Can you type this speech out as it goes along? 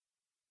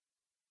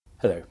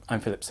Hello, I'm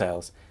Philip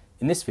Sales.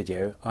 In this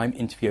video, I'm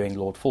interviewing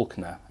Lord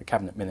Falconer, a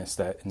Cabinet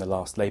Minister in the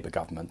last Labour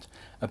government,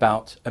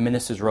 about a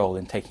minister's role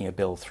in taking a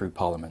bill through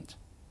Parliament.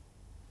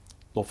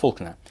 Lord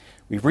Falconer,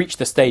 we've reached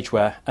the stage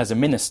where, as a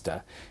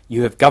minister,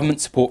 you have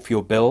government support for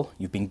your bill,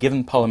 you've been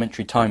given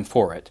parliamentary time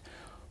for it.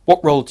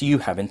 What role do you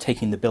have in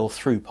taking the bill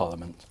through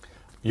Parliament?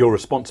 You're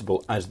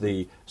responsible as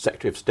the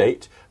Secretary of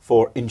State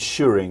for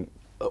ensuring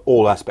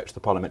all aspects of the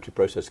parliamentary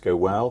process go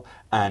well,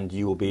 and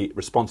you will be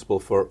responsible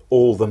for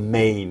all the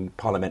main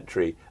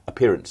parliamentary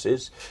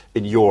appearances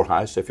in your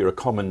house. So if you're a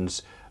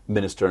Commons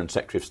Minister and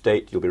Secretary of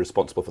State, you'll be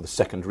responsible for the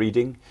second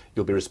reading,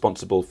 you'll be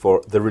responsible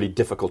for the really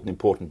difficult and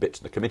important bits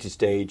in the committee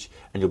stage,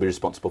 and you'll be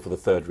responsible for the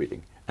third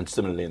reading, and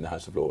similarly in the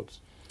House of Lords.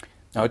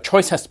 Now, a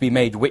choice has to be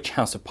made which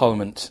House of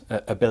Parliament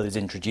a bill is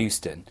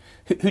introduced in.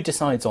 Who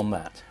decides on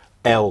that?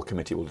 L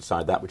committee will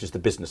decide that, which is the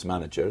business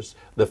managers.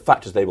 The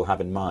factors they will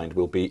have in mind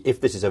will be, if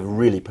this is a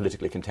really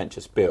politically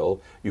contentious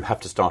bill, you have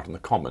to start in the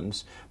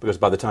Commons, because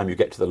by the time you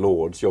get to the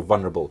Lords, you're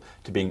vulnerable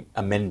to being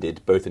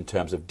amended both in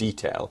terms of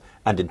detail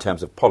and in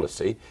terms of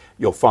policy.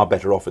 You're far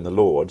better off in the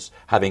Lords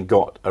having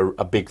got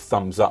a big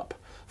thumbs up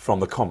from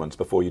the Commons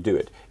before you do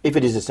it. If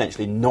it is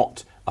essentially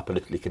not a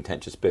politically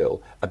contentious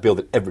bill, a bill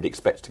that everybody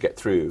expects to get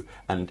through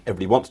and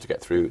everybody wants to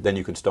get through, then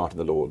you can start in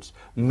the Lords.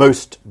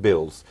 Most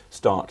bills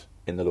start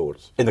in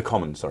the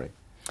Commons, sorry.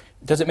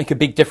 Does it make a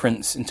big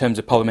difference in terms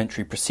of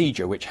parliamentary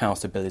procedure which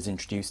House a bill is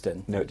introduced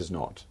in? No, it does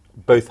not.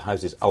 Both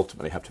houses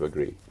ultimately have to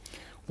agree.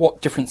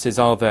 What differences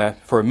are there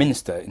for a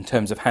minister in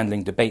terms of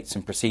handling debates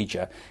and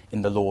procedure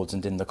in the Lords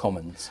and in the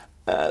Commons?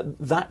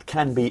 That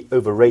can be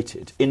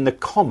overrated. In the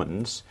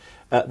Commons,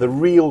 the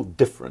real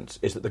difference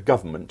is that the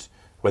government,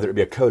 whether it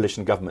be a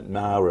coalition government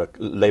now or a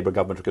Labour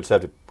government or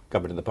Conservative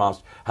government in the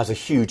past, has a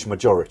huge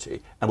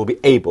majority and will be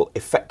able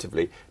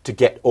effectively to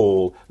get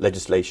all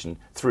legislation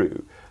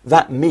through.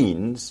 That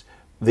means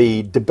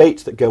the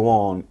debates that go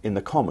on in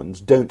the Commons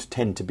don't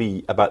tend to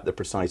be about the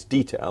precise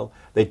detail.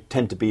 They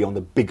tend to be on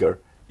the bigger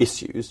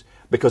issues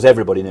because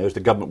everybody knows the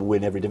government will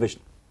win every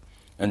division.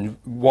 And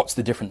what's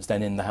the difference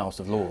then in the House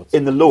of Lords?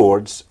 In the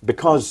Lords,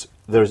 because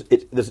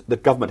the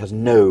government has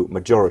no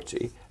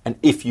majority, and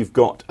if you've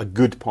got a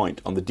good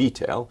point on the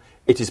detail,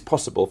 it is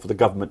possible for the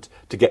government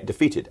to get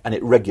defeated, and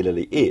it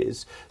regularly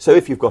is. So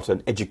if you've got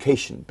an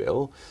education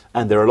bill,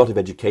 and there are a lot of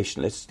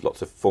educationalists,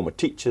 lots of former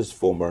teachers,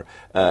 former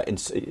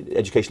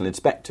educational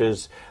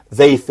inspectors,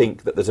 they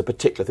think that there's a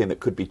particular thing that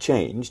could be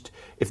changed.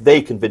 If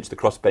they convince the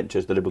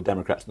crossbenchers, the Liberal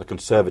Democrats and the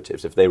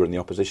Conservatives, if they were in the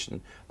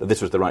opposition, that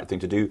this was the right thing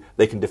to do,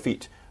 they could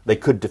defeat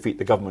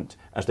the government,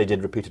 as they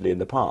did repeatedly in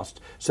the past.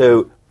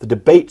 So the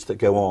debates that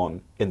go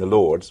on in the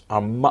Lords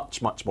are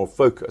much, much more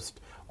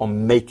focused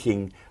on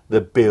making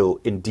the bill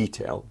in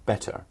detail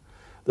better.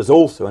 There's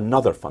also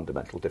another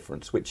fundamental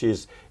difference, which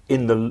is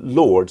in the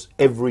Lords,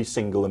 every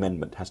single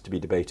amendment has to be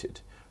debated,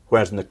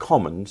 whereas in the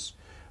Commons,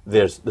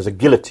 there's a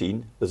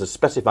guillotine, there's a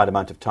specified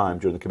amount of time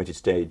during the committee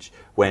stage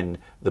when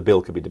the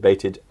bill can be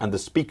debated, and the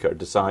Speaker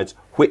decides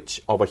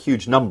which of a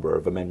huge number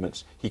of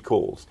amendments he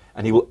calls,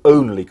 and he will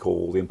only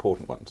call the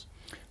important ones.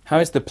 How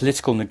is the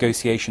political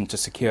negotiation to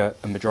secure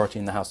a majority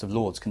in the House of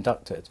Lords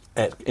conducted?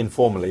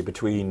 Informally,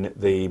 between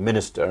the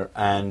minister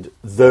and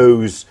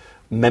those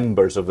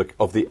members of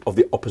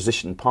the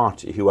opposition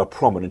party who are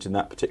prominent in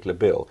that particular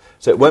bill.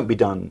 So it won't be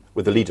done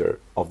with the leader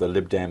of the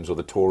Lib Dems or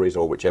the Tories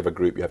or whichever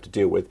group you have to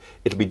deal with.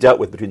 It'll be dealt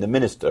with between the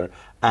minister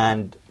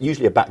and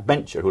usually a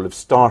backbencher who will have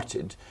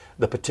started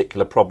the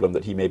particular problem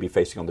that he may be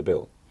facing on the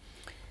bill.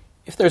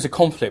 If there's a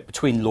conflict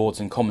between Lords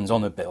and Commons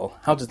on a bill,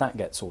 how does that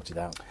get sorted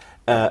out?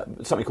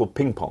 Something called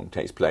ping-pong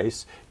takes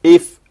place.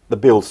 If the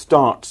bill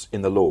starts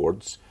in the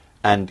Lords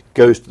and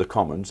goes to the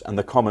Commons, and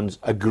the Commons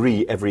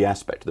agree every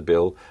aspect of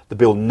the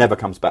bill never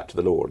comes back to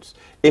the Lords.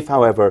 If,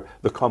 however,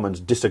 the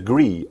Commons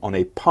disagree on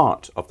a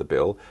part of the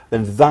bill,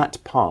 then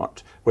that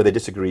part where they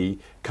disagree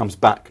comes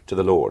back to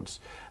the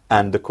Lords.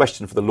 And the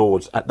question for the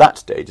Lords at that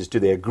stage is, do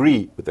they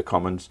agree with the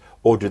Commons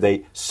or do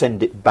they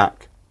send it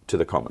back to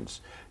the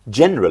Commons?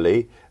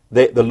 Generally,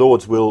 the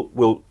Lords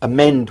will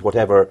amend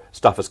whatever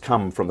stuff has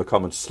come from the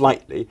Commons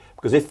slightly,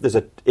 because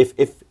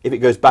if it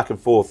goes back and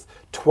forth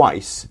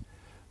twice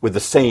with the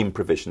same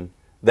provision,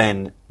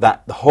 then the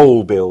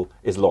whole bill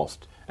is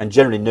lost. And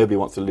generally nobody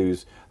wants to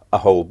lose a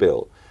whole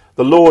bill.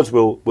 The Lords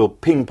will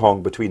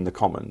ping-pong between the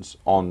Commons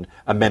on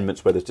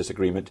amendments where there's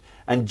disagreement,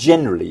 and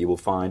generally you will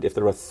find if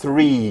there are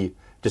 3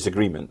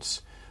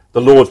 disagreements,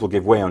 the Lords will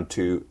give way on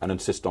 2 and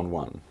insist on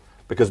 1.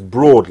 Because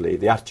broadly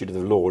the attitude of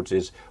the Lords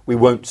is we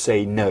won't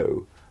say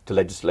no to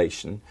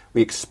legislation.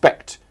 We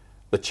expect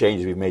the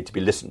changes we've made to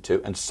be listened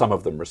to and some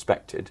of them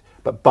respected,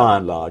 but by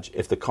and large,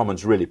 if the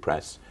Commons really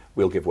press,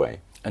 we'll give way.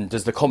 And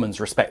does the Commons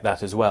respect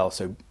that as well?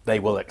 So they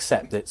will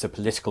accept it's a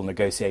political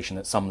negotiation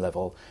at some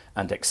level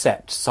and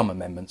accept some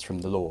amendments from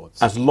the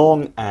Lords? As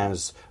long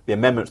as the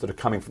amendments that are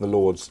coming from the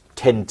Lords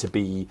tend to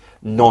be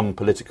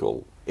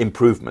non-political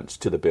improvements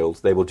to the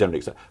bills, they will generally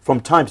accept.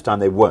 From time to time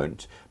they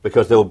won't,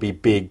 because there'll be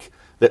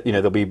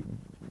there'll be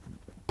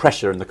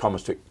pressure in the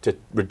Commons to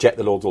reject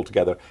the Lords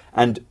altogether,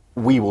 and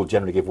we will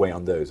generally give way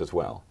on those as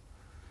well.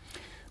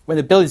 When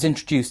a bill is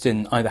introduced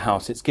in either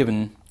house, it's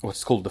given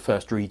what's called the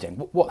first reading.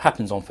 What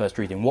happens on first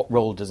reading? What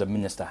role does a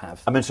minister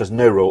have? A minister has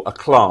no role. A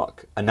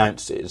clerk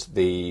announces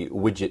the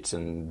Widgets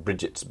and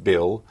Bridget's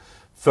bill,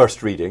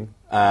 first reading,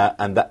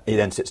 and that he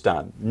then sits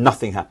down.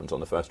 Nothing happens on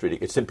the first reading.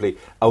 It's simply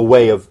a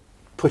way of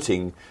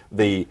putting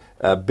the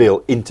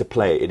bill into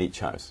play in each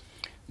house.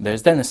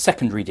 There's then a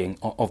second reading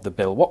of the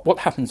bill. What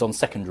happens on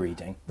second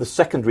reading? The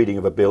second reading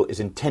of a bill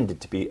is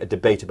intended to be a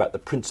debate about the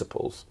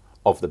principles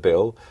of the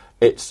bill.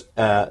 It's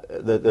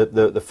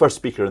the first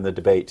speaker in the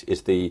debate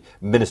is the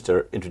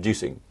minister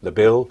introducing the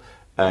bill.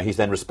 He's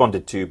then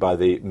responded to by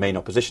the main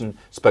opposition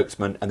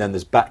spokesman, and then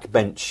there's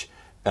backbench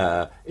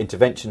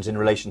interventions in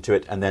relation to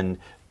it, and then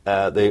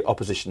the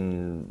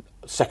opposition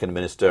second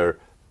minister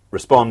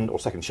or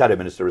second shadow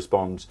minister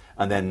responds,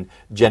 and then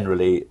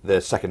generally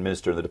the second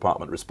minister in the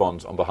department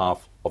responds on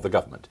behalf of the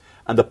government.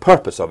 And the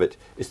purpose of it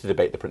is to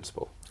debate the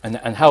principle.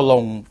 And how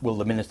long will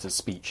the minister's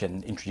speech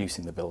in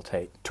introducing the bill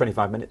take?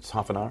 25 minutes,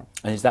 half an hour.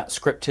 And is that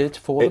scripted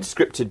for them? It's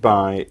scripted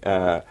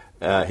by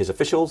his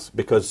officials,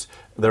 because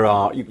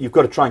you've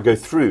got to try and go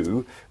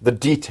through the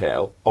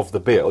detail of the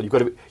bill.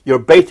 You're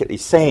basically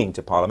saying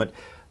to Parliament,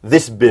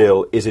 this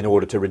bill is in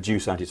order to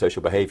reduce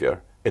antisocial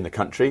behaviour in the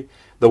country.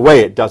 The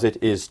way it does it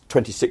is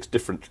 26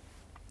 different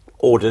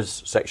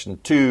orders. Section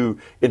 2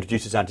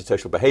 introduces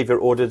antisocial behaviour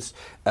orders.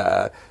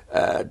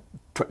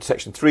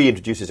 Section 3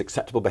 introduces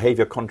acceptable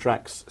behaviour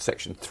contracts.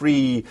 Section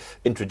 3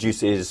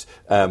 introduces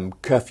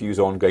curfews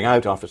on going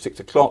out after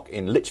 6 o'clock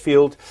in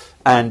Lichfield.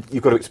 And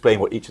you've got to explain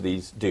what each of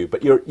these do.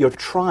 But you're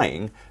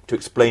trying to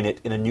explain it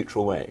in a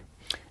neutral way.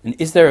 And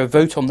is there a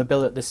vote on the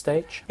bill at this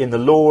stage? In the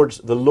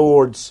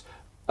Lords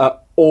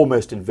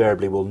almost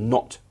invariably will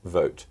not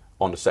vote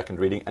on a second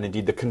reading, and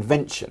indeed the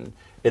convention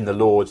in the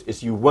Lords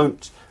is you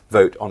won't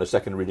vote on a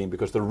second reading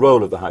because the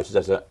role of the House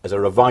is as a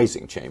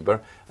revising chamber,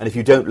 and if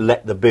you don't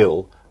let the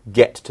bill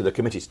get to the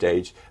committee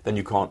stage, then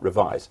you can't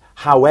revise.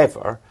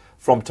 However,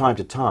 from time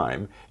to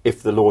time,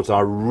 if the Lords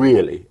are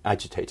really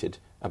agitated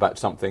about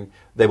something,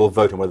 they will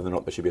vote on whether or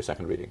not there should be a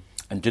second reading.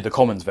 And do the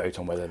Commons vote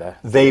on whether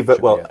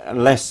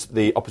unless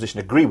the opposition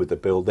agree with the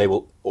bill, they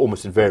will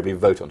almost invariably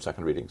vote on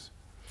second readings.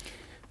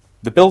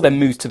 The bill then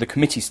moves to the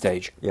committee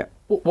stage. Yeah.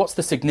 What's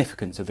the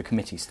significance of the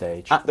committee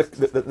stage?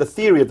 The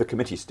theory of the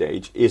committee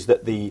stage is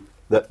that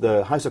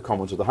the House of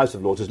Commons or the House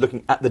of Lords is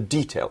looking at the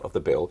detail of the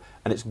bill,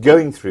 and it's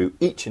going through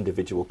each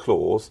individual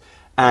clause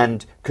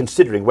and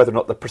considering whether or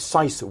not the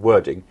precise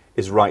wording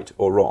is right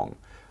or wrong.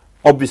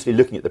 Obviously,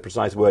 looking at the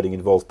precise wording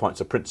involves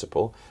points of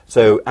principle,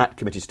 so at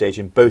committee stage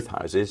in both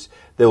houses,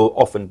 there will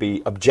often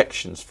be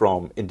objections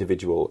from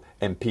individual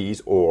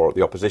MPs or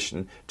the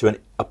opposition to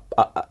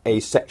a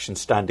section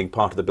standing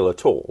part of the bill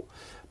at all.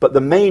 But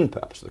the main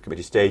purpose of the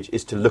committee stage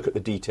is to look at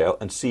the detail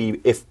and see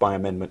if, by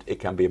amendment,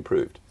 it can be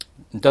improved.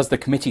 Does the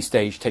committee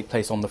stage take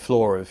place on the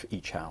floor of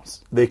each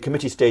house? The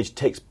committee stage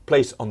takes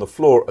place on the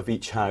floor of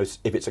each house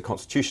if it's a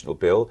constitutional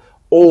bill.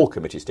 All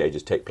committee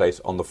stages take place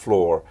on the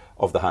floor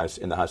of the House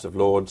in the House of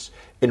Lords.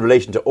 In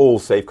relation to all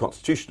save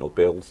constitutional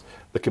bills,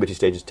 the committee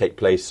stages take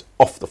place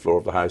off the floor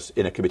of the House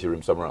in a committee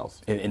room somewhere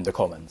else. In the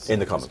Commons? In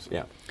the Commons,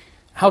 yeah.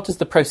 How does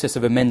the process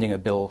of amending a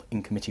bill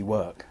in committee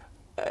work?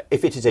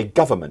 If it is a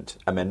government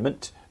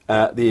amendment,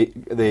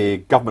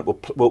 the government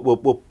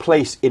will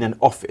place in an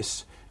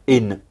office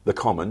in the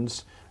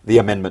Commons the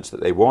amendments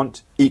that they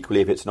want.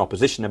 Equally, if it's an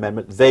opposition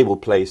amendment, they will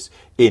place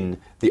in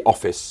the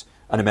office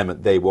an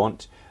amendment they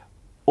want.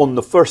 On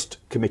the first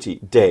committee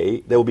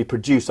day, there will be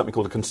produced something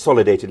called a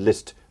consolidated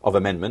list of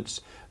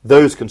amendments.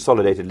 Those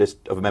consolidated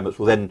list of amendments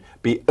will then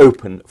be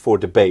open for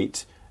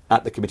debate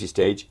at the committee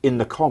stage. In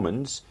the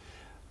Commons,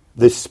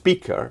 the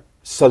Speaker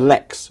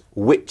selects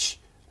which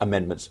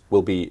amendments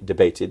will be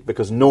debated,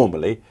 because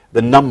normally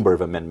the number of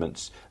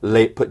amendments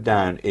put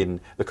down in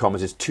the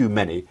Commons is too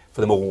many for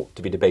them all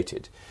to be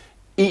debated.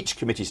 Each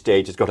committee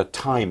stage has got a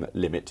time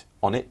limit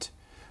on it,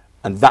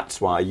 and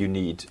that's why you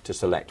need to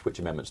select which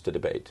amendments to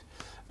debate.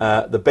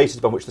 The basis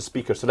upon which the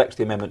Speaker selects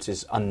the amendments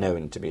is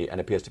unknown to me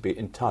and appears to be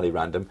entirely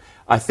random.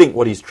 I think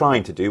what he's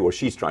trying to do, or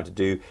she's trying to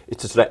do, is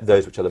to select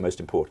those which are the most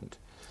important.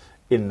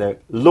 In the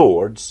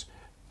Lords,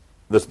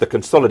 there's the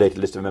consolidated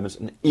list of amendments,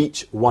 and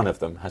each one of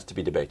them has to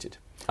be debated,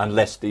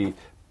 unless the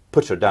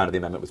putter down of the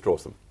amendment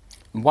withdraws them.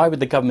 Why would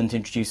the government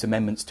introduce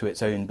amendments to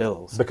its own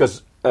bills?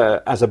 Because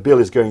as a bill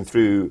is going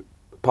through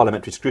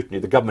parliamentary scrutiny,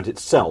 the government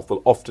itself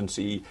will often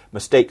see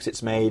mistakes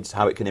it's made,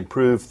 how it can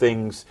improve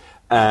things,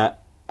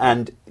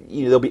 and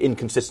there'll be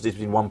inconsistencies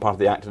between one part of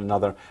the Act and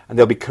another, and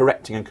they'll be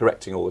correcting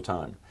all the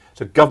time.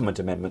 So government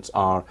amendments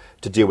are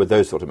to deal with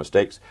those sort of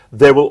mistakes.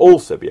 There will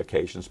also be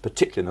occasions,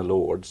 particularly in the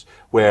Lords,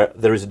 where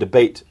there is a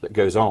debate that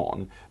goes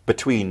on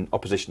between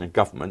opposition and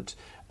government,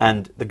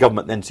 and the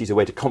government then sees a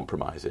way to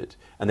compromise it,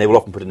 and they will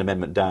often put an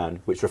amendment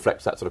down which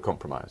reflects that sort of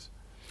compromise.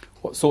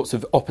 What sorts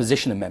of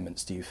opposition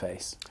amendments do you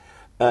face?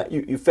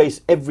 You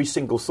face every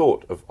single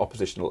sort of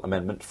oppositional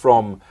amendment,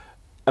 from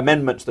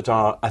amendments that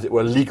are, as it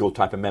were, legal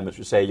type amendments,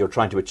 which say you're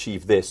trying to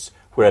achieve this,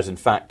 whereas in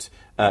fact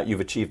you've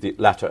achieved the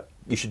latter,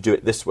 you should do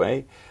it this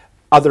way.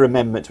 other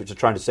amendments which are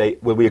trying to say,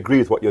 well, we agree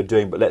with what you're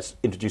doing, but let's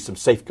introduce some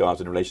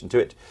safeguards in relation to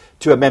it,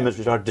 to amendments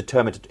which are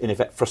determined to, in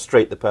effect,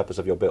 frustrate the purpose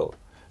of your bill.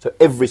 So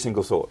every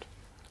single sort.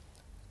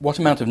 What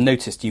amount of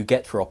notice do you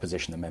get for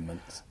opposition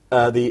amendments?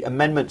 The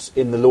amendments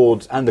in the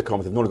Lords and the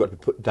Commons have normally got to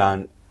be put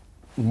down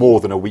more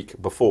than a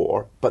week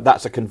before, but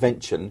that's a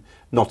convention,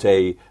 not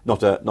a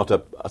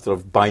sort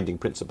of binding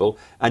principle.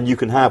 And you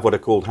can have what are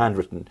called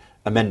handwritten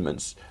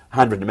amendments.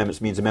 Handwritten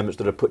amendments means amendments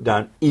that are put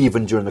down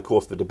even during the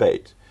course of the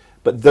debate.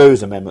 But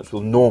those amendments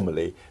will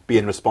normally be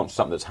in response to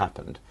something that's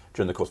happened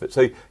during the course of it.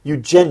 So you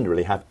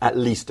generally have at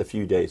least a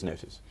few days'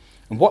 notice.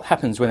 And what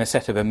happens when a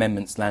set of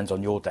amendments lands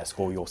on your desk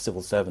or your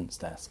civil servant's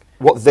desk?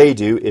 What they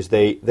do is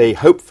they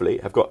hopefully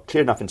have got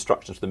clear enough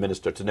instructions to the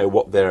minister to know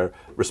what their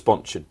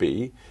response should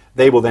be.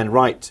 They will then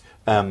write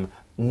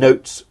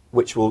notes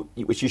which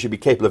you should be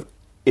capable of,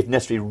 if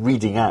necessary,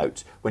 reading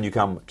out when you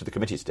come to the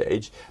committee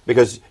stage,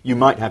 because you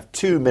might have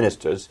two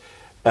ministers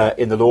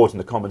in the Lords and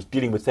the Commons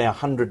dealing with, say,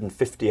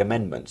 150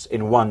 amendments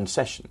in one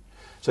session.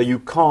 So you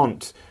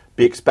can't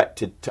be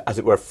expected to, as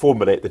it were,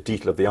 formulate the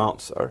detail of the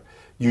answer.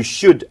 You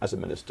should, as a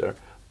minister,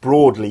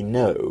 broadly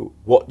know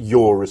what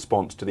your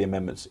response to the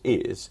amendments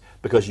is,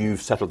 because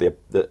you've settled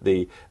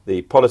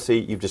the policy,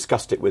 you've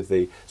discussed it with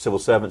the civil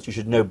servants, you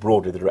should know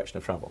broadly the direction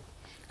of travel.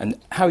 And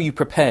how are you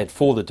prepared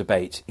for the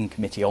debate in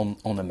committee on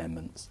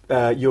amendments?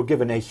 You're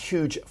given a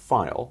huge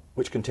file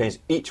which contains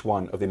each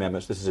one of the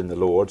amendments. This is in the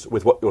Lords,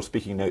 with what your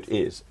speaking note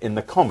is. In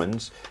the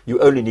Commons,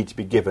 you only need to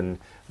be given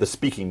the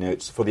speaking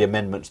notes for the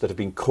amendments that have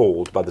been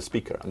called by the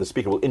Speaker, and the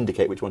Speaker will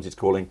indicate which ones he's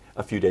calling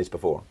a few days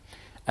before.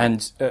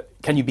 And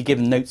can you be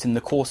given notes in the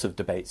course of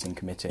debates in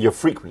committee? You're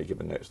frequently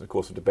given notes in the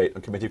course of debate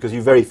on committee, because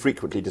you very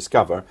frequently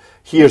discover,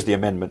 here's the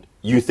amendment,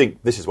 you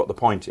think this is what the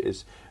point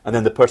is, and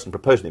then the person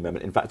proposing the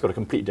amendment, in fact, got a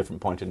completely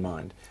different point in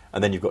mind,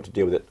 and then you've got to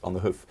deal with it on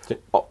the hoof,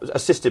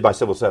 assisted by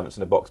civil servants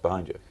in a box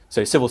behind you.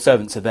 So civil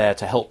servants are there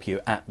to help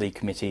you at the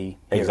committee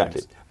hearings.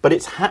 Exactly. But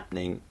it's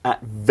happening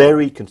at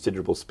very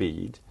considerable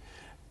speed.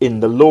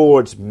 In the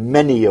Lords,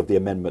 many of the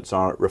amendments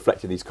are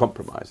reflecting these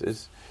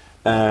compromises.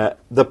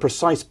 The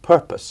precise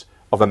purpose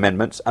of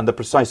amendments and the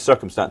precise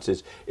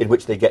circumstances in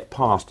which they get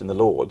passed in the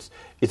Lords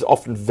is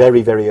often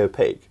very, very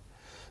opaque.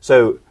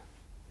 So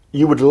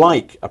you would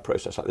like a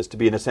process like this to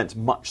be, in a sense,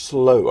 much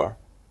slower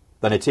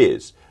than it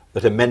is,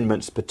 that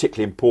amendments,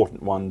 particularly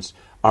important ones,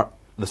 are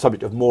the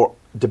subject of more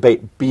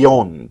debate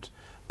beyond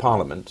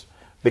Parliament,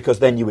 because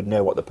then you would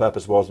know what the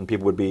purpose was and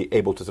people would be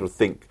able to sort of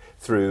think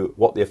through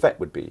what the effect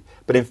would be.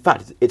 But in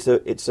fact, it's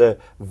a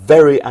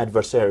very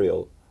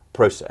adversarial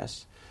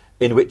process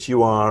in which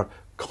you are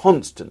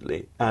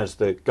constantly, as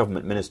the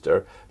government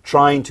minister,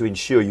 trying to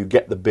ensure you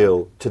get the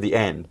bill to the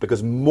end,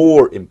 because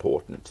more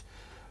important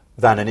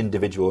than an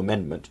individual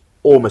amendment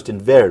almost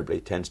invariably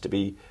tends to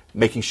be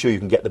making sure you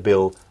can get the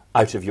bill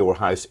out of your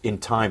house in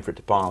time for it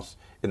to pass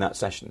in that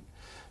session.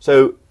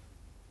 So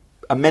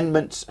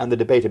amendments and the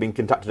debate are being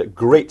conducted at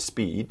great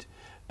speed,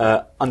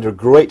 under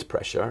great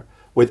pressure,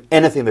 with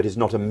anything that is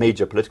not a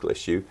major political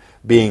issue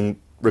being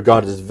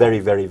regarded as very,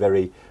 very,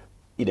 very,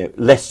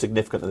 less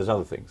significant than those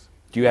other things.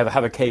 Do you ever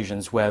have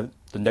occasions where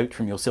the note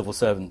from your civil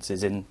servants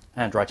is in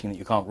handwriting that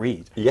you can't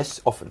read? Yes,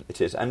 often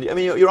it is. And I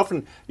mean, you're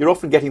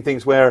often getting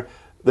things where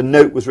the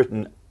note was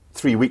written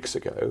 3 weeks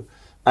ago,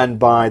 and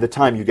by the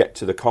time you get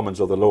to the Commons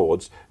or the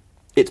Lords,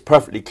 it's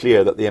perfectly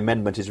clear that the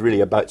amendment is really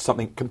about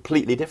something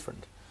completely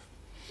different.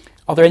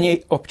 Are there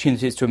any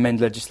opportunities to amend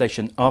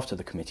legislation after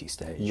the committee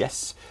stage?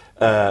 Yes.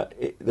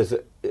 There's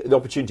the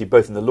opportunity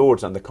both in the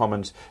Lords and the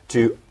Commons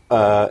to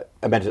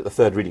amend it at the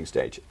third reading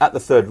stage. At the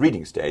third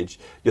reading stage,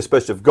 you're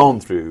supposed to have gone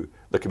through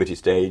the committee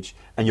stage,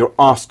 and you're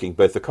asking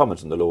both the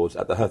Commons and the Lords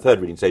at the third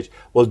reading stage,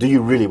 well, do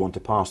you really want to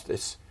pass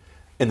this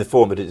in the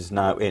form that it is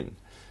now in?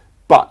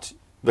 But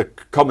the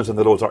Commons and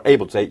the Lords are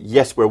able to say,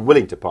 yes, we're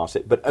willing to pass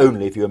it, but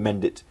only if you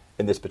amend it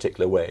in this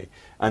particular way.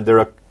 And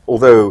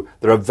although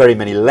there are very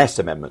many less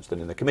amendments than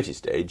in the committee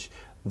stage,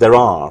 there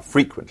are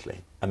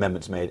frequently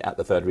amendments made at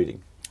the third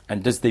reading.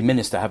 And does the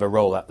minister have a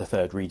role at the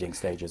third reading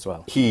stage as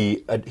well?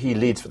 He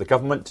leads for the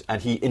government,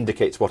 and he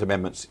indicates what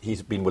amendments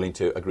he's been willing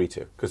to agree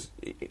to. Because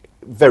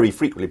very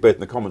frequently, both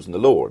in the Commons and the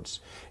Lords,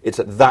 it's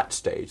at that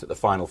stage that the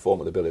final form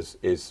of the bill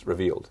is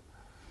revealed.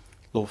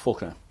 Lord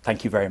Falconer,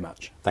 thank you very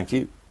much. Thank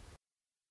you.